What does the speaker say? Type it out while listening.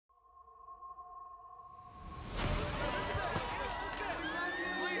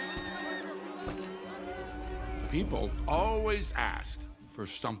People always ask for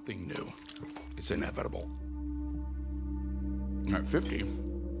something new. It's inevitable. At 50,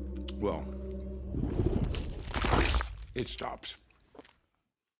 well, it stops.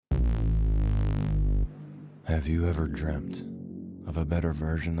 Have you ever dreamt of a better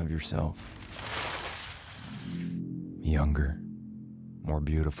version of yourself? Younger, more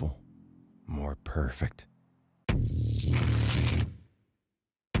beautiful, more perfect.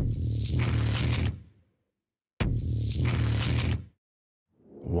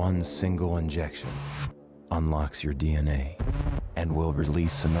 One single injection unlocks your DNA and will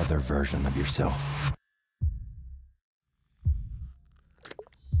release another version of yourself.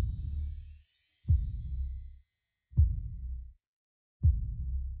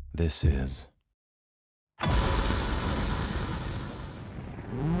 This is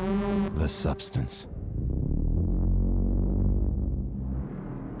the substance.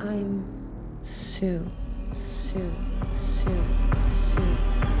 I'm Sue.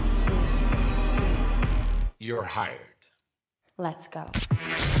 You're hired. Let's go.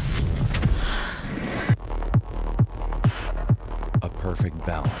 A perfect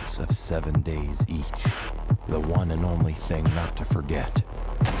balance of 7 days each. The one and only thing not to forget.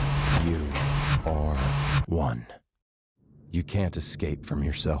 You are one. You can't escape from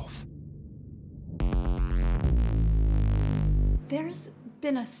yourself. There's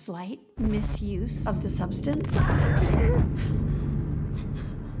been a slight misuse of the substance.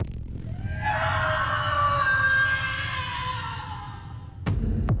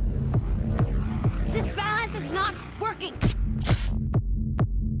 This balance is not working!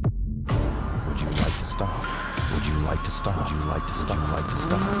 Would you like to stop? Would you like to stop? Would you like to stop? Would you like to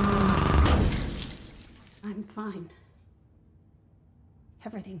stop? I'm fine.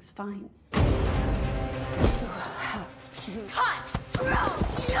 Everything's fine. You have to cut through!